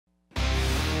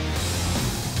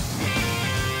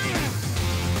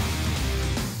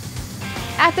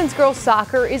Athens girls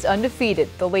soccer is undefeated.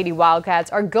 The Lady Wildcats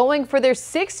are going for their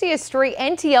 60th straight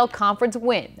NTL conference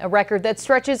win, a record that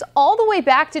stretches all the way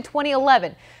back to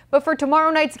 2011. But for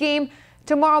tomorrow night's game,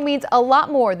 tomorrow means a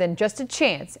lot more than just a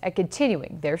chance at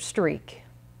continuing their streak.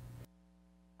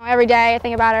 Every day I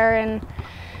think about her, and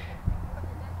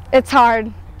it's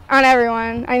hard on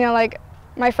everyone. I know, like,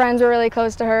 my friends were really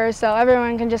close to her, so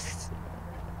everyone can just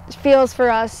feels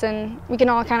for us, and we can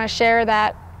all kind of share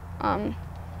that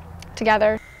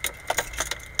together.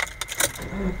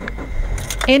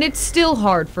 And it's still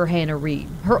hard for Hannah Reed.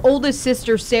 Her oldest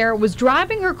sister, Sarah, was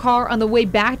driving her car on the way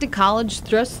back to college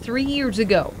just 3 years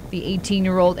ago. The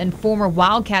 18-year-old and former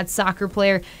Wildcats soccer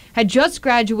player had just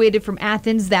graduated from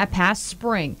Athens that past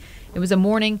spring. It was a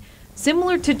morning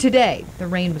similar to today. The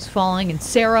rain was falling and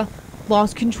Sarah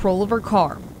lost control of her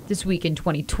car. This week in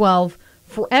 2012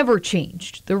 forever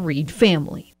changed the Reed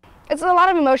family. It's a lot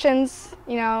of emotions,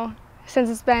 you know, since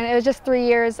it was just 3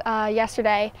 years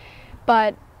yesterday,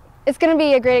 but it's going to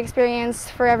be a great experience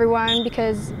for everyone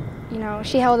because, you know,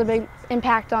 she held a big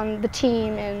impact on the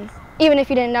team, and even if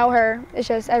you didn't know her, it's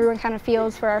just everyone kind of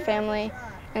feels for our family,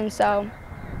 and so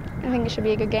I think it should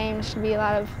be a good game. It should be a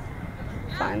lot of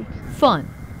fun. Fun.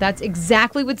 That's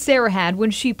exactly what Sarah had when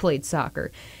she played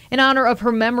soccer. In honor of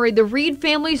her memory, the Reed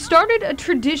family started a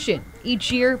tradition.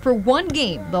 Each year, for one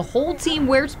game, the whole team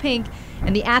wears pink,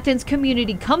 and the Athens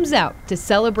community comes out to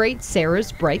celebrate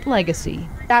Sarah's bright legacy.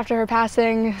 After her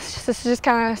passing, this just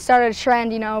kind of started a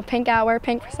trend, you know, pink out, wear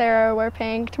pink for Sarah, wear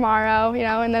pink tomorrow, you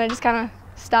know, and then it just kind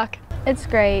of stuck. It's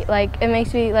great. Like, it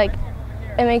makes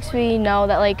me know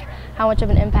that, like, how much of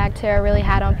an impact Sarah really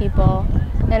had on people,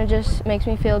 and it just makes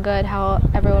me feel good how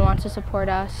everyone wants to support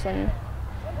us, and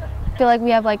I feel like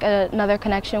we have like another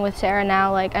connection with Sarah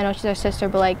now. Like, I know she's our sister,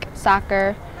 but like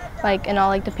soccer, like, and all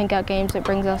like the pink out games, it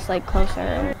brings us like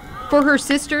closer. For her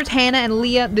sisters, Hannah and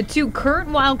Leah, the two current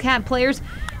Wildcat players,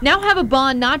 now have a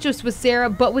bond not just with Sarah,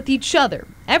 but with each other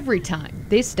every time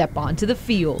they step onto the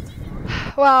field.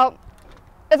 Well,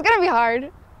 it's gonna be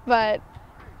hard, but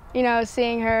you know,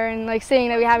 seeing her and like seeing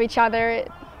that we have each other,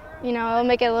 you know, it'll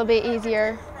make it a little bit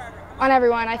easier on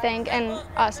everyone, I think, and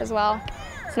us as well.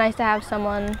 It's nice to have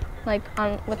someone like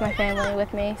with my family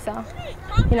with me, so,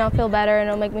 you know, feel better, and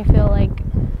it'll make me feel like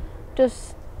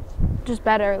just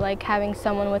better, like having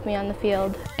someone with me on the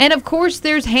field. And of course,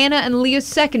 there's Hannah and Leah's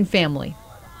second family,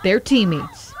 their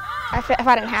teammates. If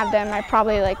I didn't have them, I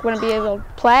probably like wouldn't be able to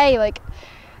play. Like,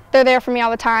 they're there for me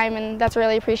all the time, and that's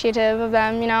really appreciative of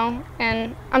them, you know,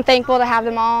 and I'm thankful to have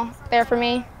them all there for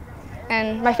me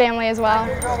and my family as well.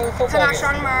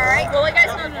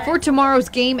 For tomorrow's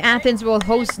game, Athens will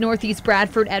host Northeast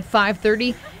Bradford at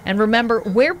 5:30. And remember,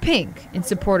 wear pink in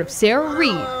support of Sarah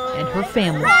Reed and her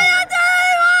family.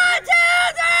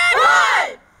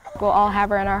 We'll all have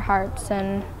her in our hearts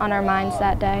and on our minds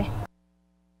that day.